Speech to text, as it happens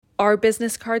Are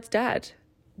business cards dead?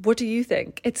 What do you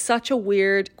think? It's such a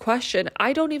weird question.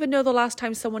 I don't even know the last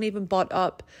time someone even brought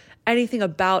up anything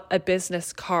about a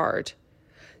business card.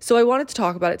 So I wanted to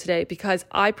talk about it today because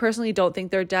I personally don't think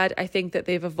they're dead. I think that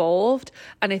they've evolved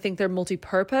and I think they're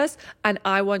multi-purpose, and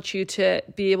I want you to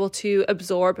be able to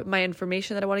absorb my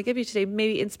information that I want to give you today,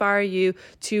 maybe inspire you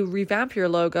to revamp your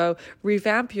logo,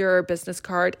 revamp your business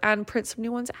card, and print some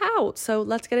new ones out. So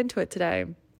let's get into it today.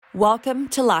 Welcome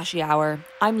to Lashy Hour.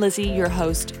 I'm Lizzie, your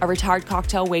host, a retired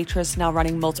cocktail waitress now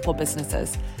running multiple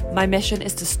businesses. My mission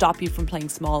is to stop you from playing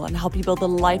small and help you build the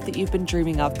life that you've been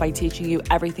dreaming of by teaching you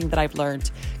everything that I've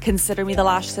learned. Consider me the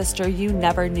Lash sister you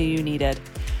never knew you needed.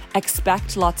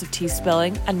 Expect lots of tea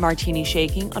spilling and martini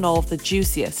shaking on all of the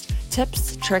juiciest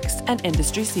tips, tricks, and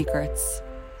industry secrets.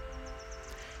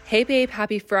 Hey babe,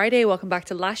 happy Friday. Welcome back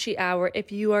to Lashy Hour. If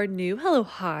you are new, hello,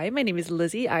 hi. My name is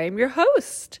Lizzie. I am your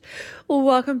host.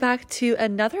 Welcome back to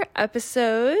another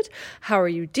episode. How are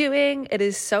you doing? It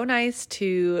is so nice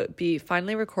to be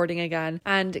finally recording again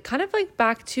and kind of like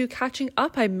back to catching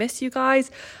up. I miss you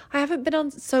guys. I haven't been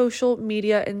on social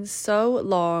media in so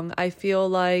long. I feel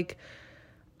like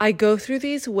I go through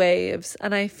these waves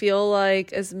and I feel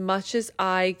like as much as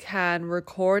I can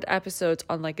record episodes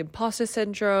on like imposter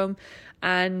syndrome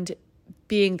and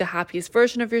being the happiest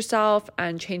version of yourself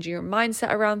and changing your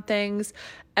mindset around things,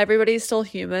 everybody's still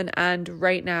human. And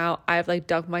right now I've like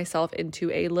dug myself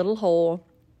into a little hole,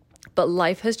 but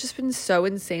life has just been so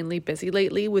insanely busy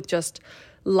lately with just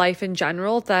life in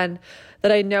general then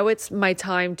that I know it's my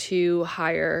time to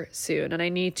hire soon, and I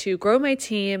need to grow my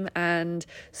team and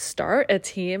start a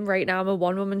team. Right now I'm a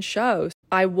one-woman show.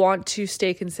 I want to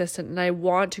stay consistent and I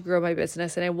want to grow my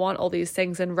business and I want all these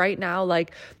things, and right now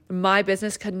like my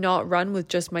business cannot run with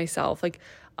just myself. Like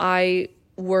I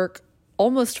work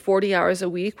almost 40 hours a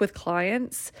week with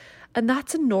clients, and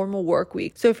that's a normal work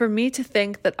week. So for me to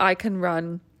think that I can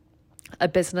run a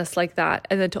business like that,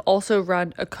 and then to also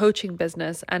run a coaching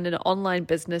business and an online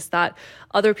business that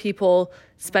other people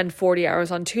spend 40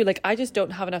 hours on too, like I just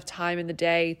don't have enough time in the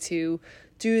day to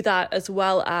do that, as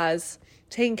well as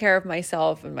taking care of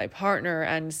myself and my partner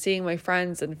and seeing my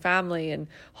friends and family and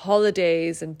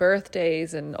holidays and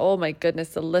birthdays, and oh my goodness,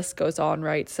 the list goes on,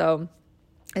 right? So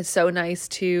it's so nice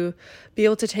to be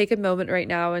able to take a moment right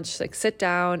now and just like sit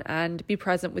down and be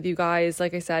present with you guys.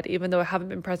 Like I said, even though I haven't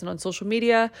been present on social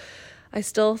media, I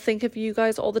still think of you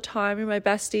guys all the time. You're my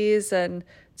besties. And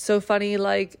it's so funny,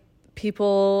 like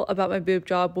people about my boob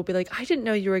job will be like, I didn't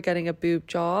know you were getting a boob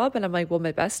job. And I'm like, well,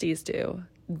 my besties do.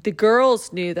 The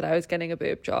girls knew that I was getting a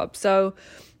boob job. So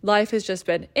life has just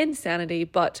been insanity.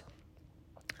 But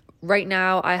right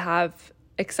now I have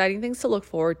exciting things to look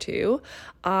forward to.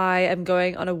 I am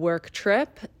going on a work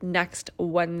trip next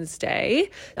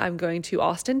Wednesday. I'm going to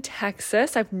Austin,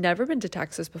 Texas. I've never been to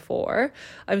Texas before.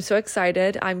 I'm so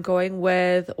excited. I'm going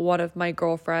with one of my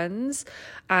girlfriends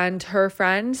and her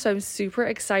friend. So I'm super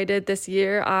excited. This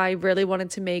year, I really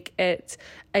wanted to make it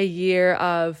a year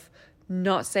of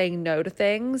not saying no to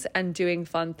things and doing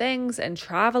fun things and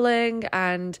traveling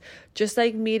and just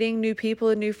like meeting new people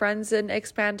and new friends and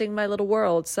expanding my little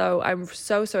world. So I'm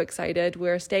so excited.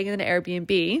 We're staying in an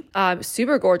Airbnb,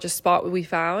 super gorgeous spot we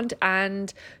found,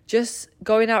 and just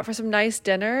going out for some nice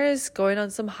dinners, going on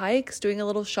some hikes, doing a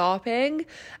little shopping.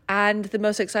 And the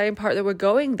most exciting part that we're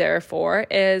going there for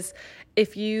is,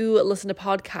 if you listen to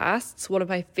podcasts, one of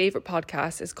my favorite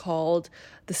podcasts is called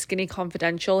The Skinny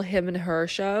Confidential, him and her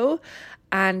show,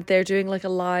 and they're doing like a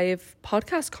live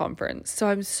podcast conference. So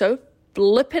I'm so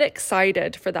flippin'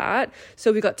 excited for that.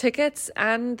 So we got tickets,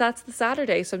 and that's the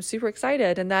Saturday. So I'm super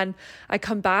excited. And then I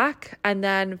come back, and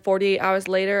then 48 hours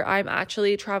later, I'm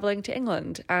actually traveling to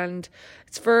England, and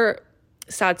it's for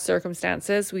sad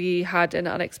circumstances. We had an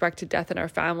unexpected death in our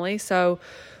family. So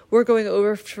we're going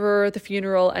over for the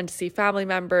funeral and to see family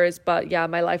members. But yeah,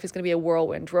 my life is going to be a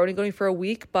whirlwind. We're only going for a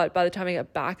week, but by the time I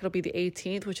get back, it'll be the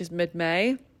 18th, which is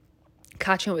mid-May.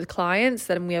 Catching up with clients.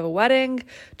 Then we have a wedding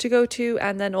to go to.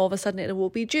 And then all of a sudden it will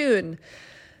be June.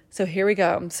 So here we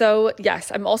go. So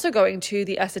yes, I'm also going to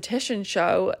the esthetician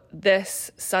show this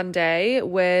Sunday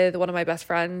with one of my best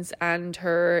friends and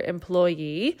her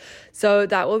employee. So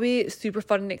that will be super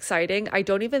fun and exciting. I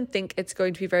don't even think it's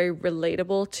going to be very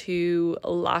relatable to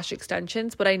lash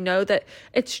extensions, but I know that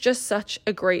it's just such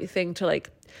a great thing to like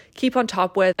keep on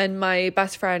top with. And my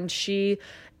best friend, she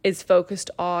is focused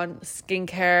on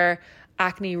skincare,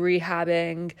 acne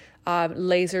rehabbing,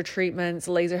 laser treatments,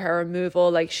 laser hair removal.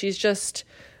 Like she's just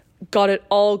got it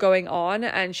all going on,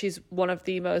 and she's one of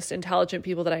the most intelligent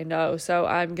people that I know. So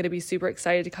I'm going to be super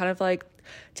excited to kind of like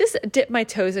just dip my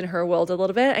toes in her world a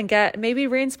little bit and get maybe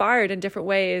re-inspired in different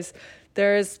ways.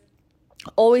 There's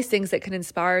always things that can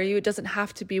inspire you. It doesn't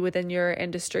have to be within your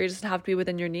industry. It doesn't have to be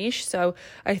within your niche. So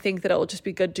I think that it will just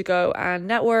be good to go and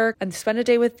network and spend a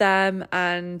day with them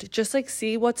and just like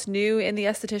see what's new in the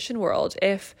esthetician world.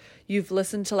 If you've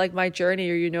listened to like my journey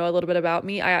or you know a little bit about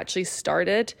me, I actually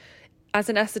started as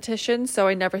an esthetician. So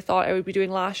I never thought I would be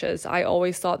doing lashes. I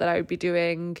always thought that I would be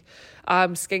doing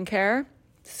skincare.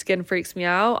 Skin freaks me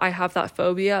out. I have that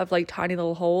phobia of like tiny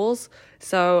little holes.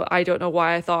 So I don't know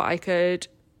why I thought I could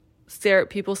stare at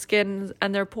people's skin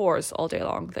and their pores all day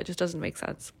long. That just doesn't make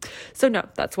sense. So no,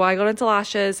 that's why I got into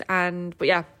lashes. But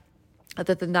yeah,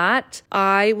 other than that,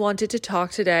 I wanted to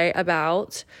talk today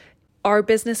about, are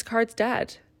business cards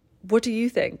dead? What do you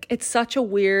think? It's such a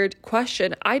weird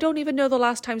question. I don't even know the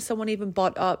last time someone even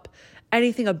brought up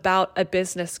anything about a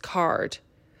business card.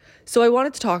 So I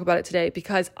wanted to talk about it today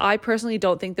because I personally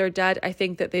don't think they're dead. I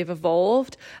think that they've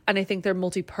evolved and I think they're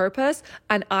multi-purpose,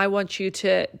 and I want you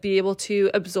to be able to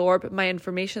absorb my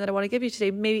information that I want to give you today,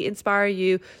 maybe inspire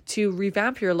you to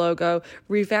revamp your logo,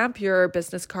 revamp your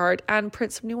business card, and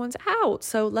print some new ones out.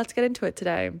 So let's get into it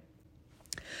today.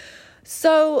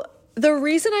 So the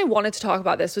reason I wanted to talk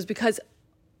about this was because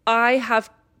I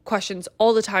have questions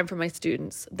all the time from my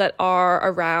students that are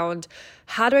around,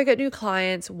 how do I get new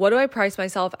clients? What do I price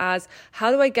myself as?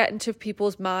 How do I get into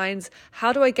people's minds?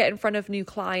 How do I get in front of new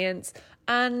clients?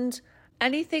 And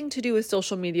anything to do with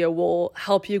social media will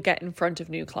help you get in front of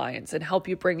new clients and help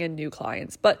you bring in new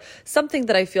clients. But something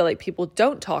that I feel like people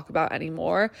don't talk about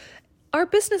anymore are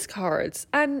business cards.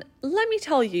 And let me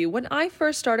tell you, when I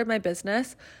first started my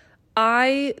business,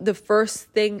 the first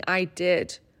thing I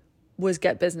did was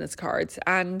get business cards,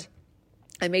 and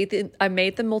I made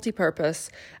them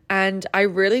multi-purpose, and I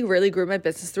really, really grew my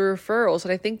business through referrals.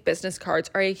 And I think business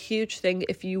cards are a huge thing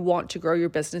if you want to grow your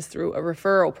business through a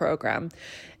referral program.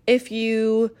 If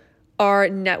you are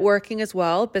networking as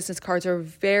well, business cards are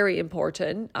very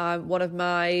important. One of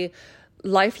my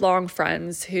lifelong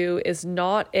friends who is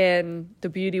not in the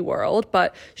beauty world,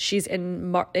 but she's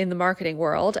in the marketing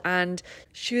world, and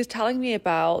she was telling me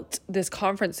about this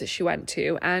conference that she went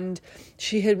to, and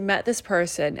she had met this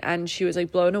person and she was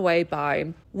like blown away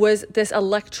by was this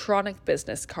electronic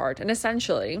business card. And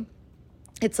essentially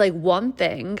it's like one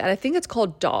thing, and I think it's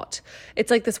called Dot.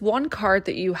 It's like this one card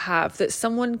that you have that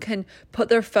someone can put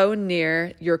their phone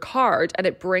near your card, and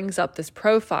it brings up this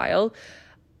profile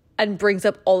and brings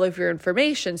up all of your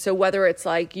information. So whether it's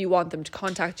like you want them to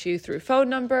contact you through phone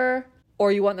number,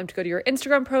 or you want them to go to your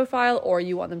Instagram profile, or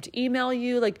you want them to email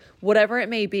you, like whatever it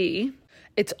may be,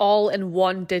 it's all in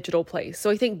one digital place. So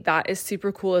I think that is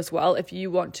super cool as well if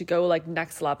you want to go like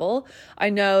next level. I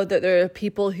know that there are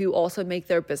people who also make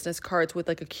their business cards with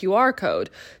like a QR code.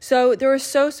 So there are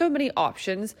so many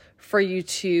options for you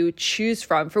to choose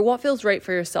from for what feels right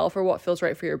for yourself or what feels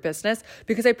right for your business,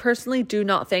 because I personally do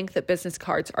not think that business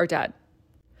cards are dead.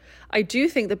 I do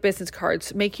think that business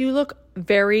cards make you look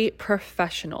very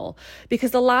professional,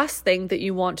 because the last thing that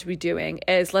you want to be doing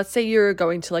is, let's say you're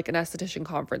going to like an esthetician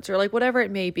conference or like whatever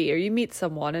it may be, or you meet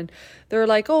someone and they're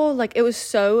like, oh, like it was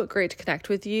so great to connect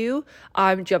with you. Do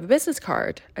you have a business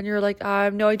card? And you're like,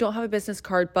 no, I don't have a business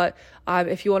card, but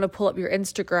if you want to pull up your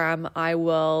Instagram,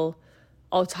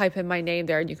 I'll type in my name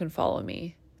there and you can follow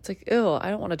me. It's like, ew, I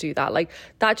don't want to do that. Like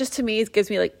that just to me gives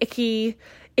me like icky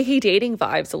dating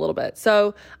vibes a little bit.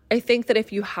 So I think that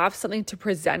if you have something to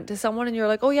present to someone and you're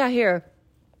like, oh yeah,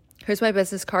 here's my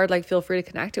business card, like feel free to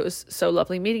connect. It was so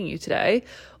lovely meeting you today.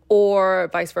 Or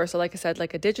vice versa, like I said,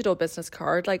 like a digital business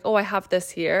card, like, oh, I have this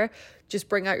here. Just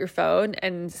bring out your phone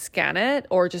and scan it,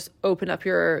 or just open up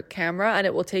your camera and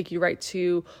it will take you right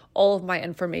to all of my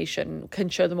information, can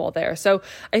show them all there. So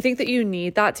I think that you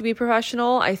need that to be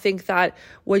professional. I think that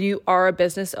when you are a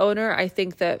business owner, I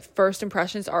think that first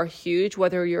impressions are huge,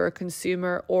 whether you're a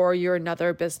consumer or you're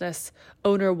another business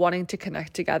owner wanting to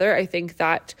connect together. I think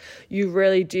that you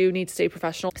really do need to stay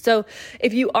professional. So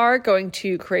if you are going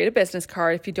to create a business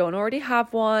card, if you don't already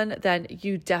have one, then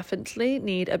you definitely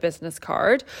need a business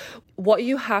card. What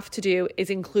you have to do is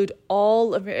include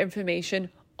all of your information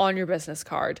on your business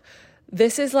card.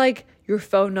 This is like your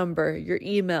phone number, your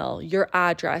email, your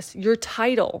address, your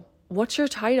title. What's your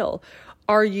title?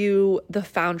 Are you the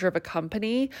founder of a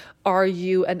company? Are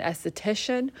you an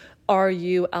esthetician? Are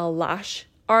you a lash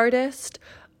artist?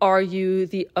 Are you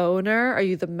the owner? Are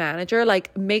you the manager?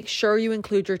 Like, make sure you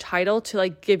include your title to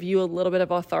like give you a little bit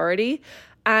of authority,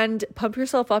 and pump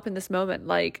yourself up in this moment.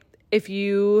 Like, if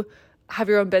you have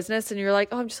your own business and you're like,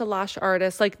 oh, I'm just a lash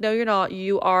artist. Like, no, you're not.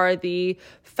 You are the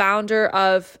founder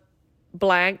of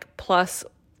blank plus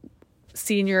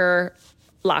senior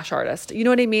lash artist. You know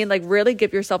what I mean? Like, really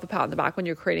give yourself a pat on the back when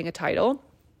you're creating a title.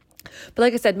 But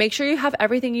like I said, make sure you have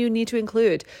everything you need to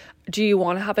include. Do you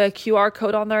want to have a QR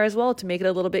code on there as well to make it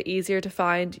a little bit easier to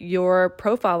find your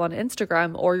profile on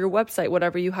Instagram or your website,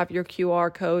 whatever you have your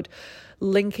QR code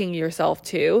linking yourself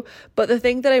to? But the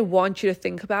thing that I want you to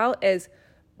think about is,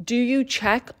 do you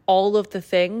check all of the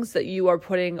things that you are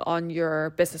putting on your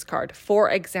business card? For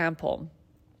example,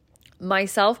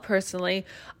 myself personally,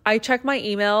 I check my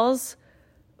emails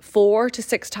 4 to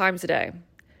 6 times a day.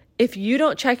 If you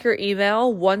don't check your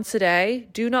email once a day,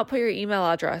 do not put your email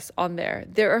address on there.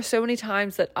 There are so many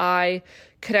times that I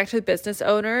connect with business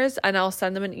owners and I'll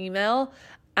send them an email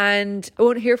and I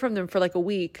won't hear from them for like a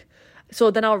week. So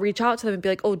then I'll reach out to them and be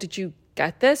like, oh, did you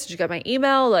get this? Did you get my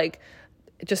email? Like,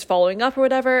 just following up or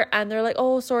whatever. And they're like,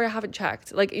 oh, sorry, I haven't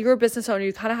checked. Like, you're a business owner,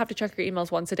 you kind of have to check your emails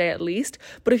once a day at least.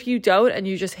 But if you don't, and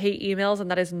you just hate emails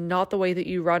and that is not the way that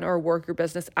you run or work your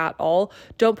business at all,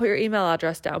 don't put your email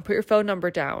address down, put your phone number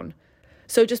down.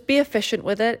 So just be efficient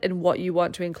with it and what you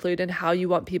want to include and how you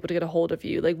want people to get a hold of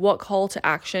you. Like, what call to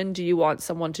action do you want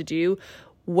someone to do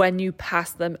when you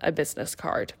pass them a business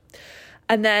card?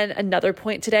 And then another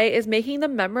point today is making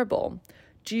them memorable.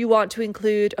 Do you want to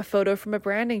include a photo from a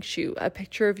branding shoot, a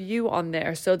picture of you on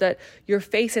there so that your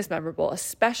face is memorable,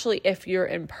 especially if you're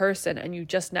in person and you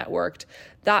just networked?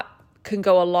 That can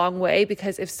go a long way,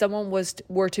 because if someone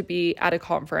were to be at a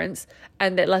conference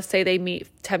and that, let's say they meet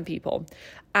 10 people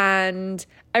and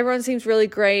everyone seems really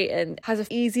great and has an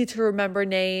easy to remember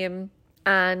name,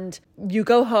 and you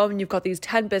go home and you've got these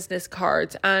 10 business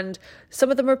cards and some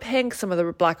of them are pink, some of them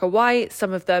are black or white,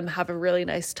 some of them have a really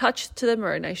nice touch to them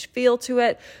or a nice feel to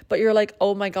it, but you're like,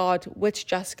 oh my God, which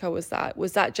Jessica was that?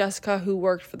 Was that Jessica who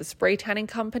worked for the spray tanning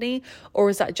company, or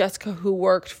was that Jessica who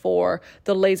worked for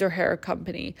the laser hair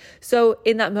company? So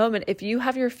in that moment, if you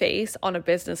have your face on a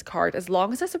business card, as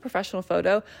long as it's a professional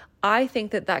photo, I think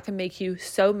that can make you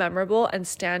so memorable and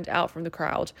stand out from the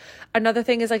crowd. Another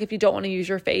thing is, like, if you don't want to use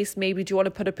your face, maybe do you want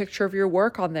to put a picture of your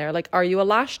work on there? Like, are you a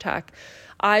lash tech?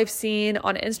 I've seen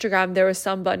on Instagram, there was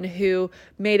someone who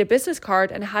made a business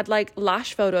card and had like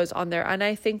lash photos on there. And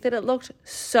I think that it looked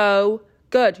so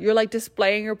good. You're like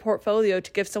displaying your portfolio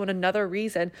to give someone another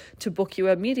reason to book you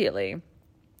immediately.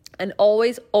 And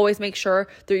always make sure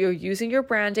that you're using your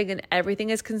branding and everything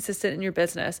is consistent in your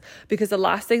business, because the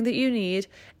last thing that you need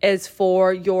is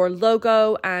for your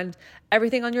logo and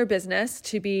everything on your business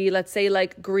to be, let's say,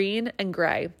 like green and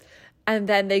gray. And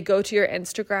then they go to your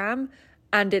Instagram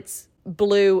and it's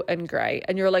blue and gray.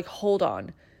 And you're like, hold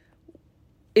on,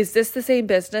 is this the same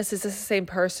business? Is this the same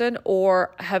person?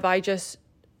 Or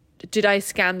did I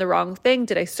scan the wrong thing?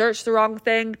 Did I search the wrong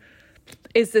thing?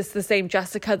 Is this the same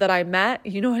Jessica that I met?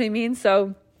 You know what I mean?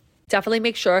 So definitely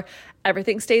make sure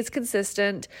everything stays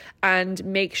consistent and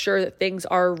make sure that things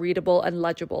are readable and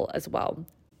legible as well.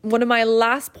 One of my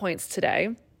last points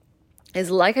today is,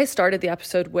 like I started the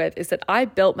episode with, is that I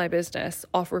built my business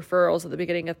off referrals at the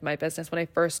beginning of my business when I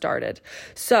first started.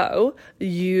 So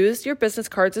use your business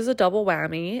cards as a double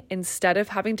whammy instead of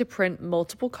having to print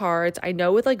multiple cards. I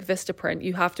know with like Vistaprint,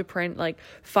 you have to print like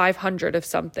 500 of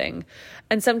something.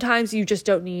 And sometimes you just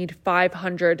don't need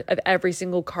 500 of every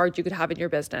single card you could have in your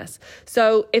business.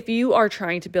 So if you are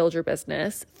trying to build your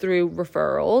business through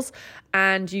referrals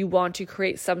and you want to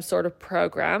create some sort of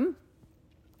program,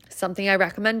 something I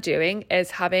recommend doing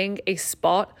is having a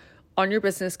spot on your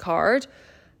business card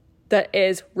that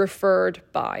is referred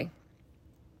by.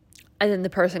 And then the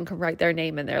person can write their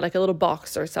name in there, like a little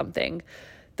box or something.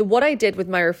 What I did with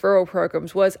my referral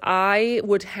programs was I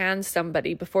would hand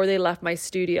somebody, before they left my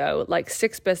studio, like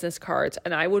 6 business cards,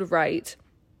 and I would write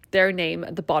their name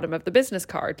at the bottom of the business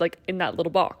card, like in that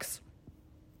little box.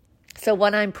 So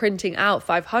when I'm printing out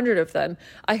 500 of them,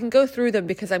 I can go through them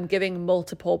because I'm giving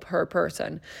multiple per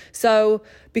person. So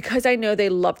because I know they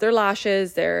love their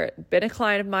lashes, they're been a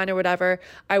client of mine or whatever,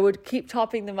 I would keep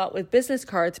topping them up with business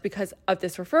cards because of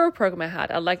this referral program I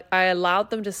had. I allowed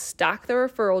them to stack their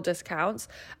referral discounts,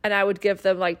 and I would give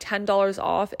them like $10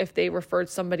 off if they referred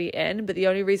somebody in. But the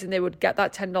only reason they would get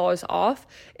that $10 off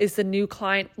is the new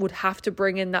client would have to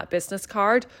bring in that business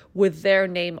card with their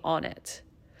name on it.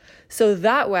 So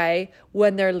that way,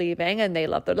 when they're leaving and they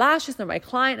love their lashes, they're my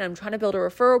client, and I'm trying to build a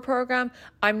referral program,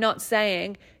 I'm not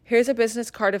saying, here's a business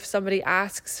card if somebody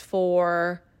asks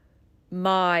for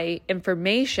my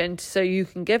information so you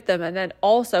can give them. And then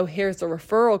also here's the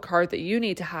referral card that you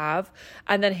need to have.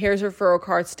 And then here's referral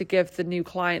cards to give the new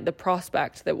client, the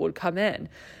prospect that would come in.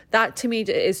 That to me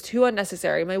is too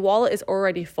unnecessary. My wallet is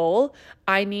already full.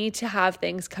 I need to have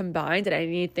things combined and I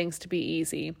need things to be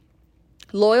easy.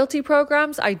 Loyalty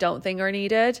programs, I don't think are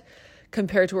needed,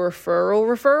 compared to a referral.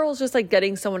 Referral is just like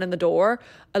getting someone in the door.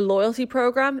 A loyalty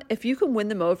program, if you can win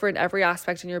them over in every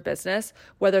aspect in your business,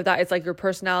 whether that is like your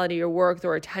personality, your work,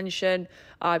 their attention,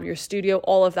 your studio,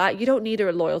 all of that, you don't need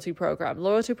a loyalty program.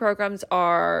 Loyalty programs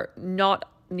are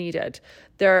not needed.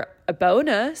 They're a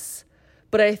bonus,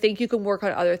 but I think you can work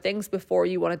on other things before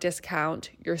you want to discount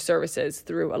your services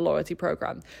through a loyalty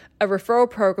program. A referral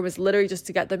program is literally just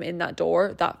to get them in that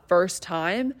door that first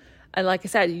time. And like I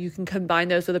said, you can combine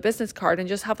those with a business card and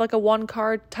just have like a one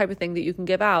card type of thing that you can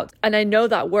give out. And I know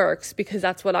that works because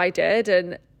that's what I did.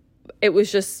 And it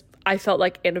was just, I felt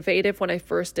like innovative when I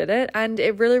first did it, and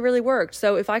it really, really worked.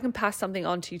 So if I can pass something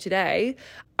on to you today,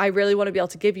 I really want to be able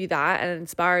to give you that and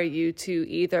inspire you to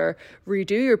either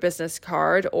redo your business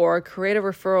card or create a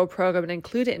referral program and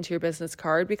include it into your business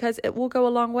card, because it will go a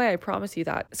long way. I promise you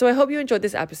that. So I hope you enjoyed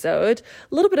this episode.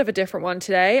 A little bit of a different one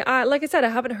today. Like I said, I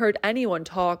haven't heard anyone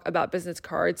talk about business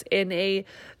cards in a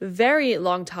very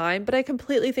long time, but I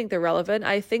completely think they're relevant.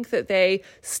 I think that they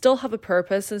still have a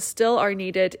purpose and still are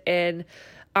needed in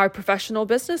our professional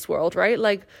business world, right?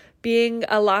 Like being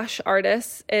a lash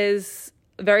artist is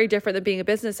very different than being a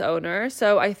business owner.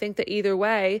 So I think that either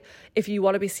way, if you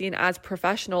want to be seen as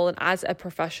professional and as a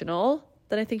professional,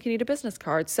 then I think you need a business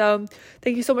card. So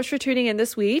thank you so much for tuning in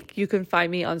this week. You can find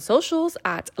me on socials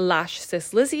at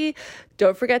LashSisLizzie.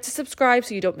 Don't forget to subscribe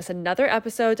so you don't miss another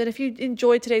episode. And if you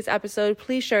enjoyed today's episode,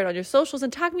 please share it on your socials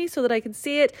and tag me so that I can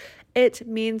see it. It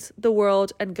means the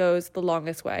world and goes the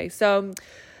longest way. So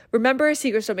remember,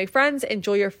 secrets don't make friends.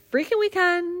 Enjoy your freaking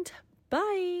weekend.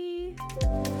 Bye.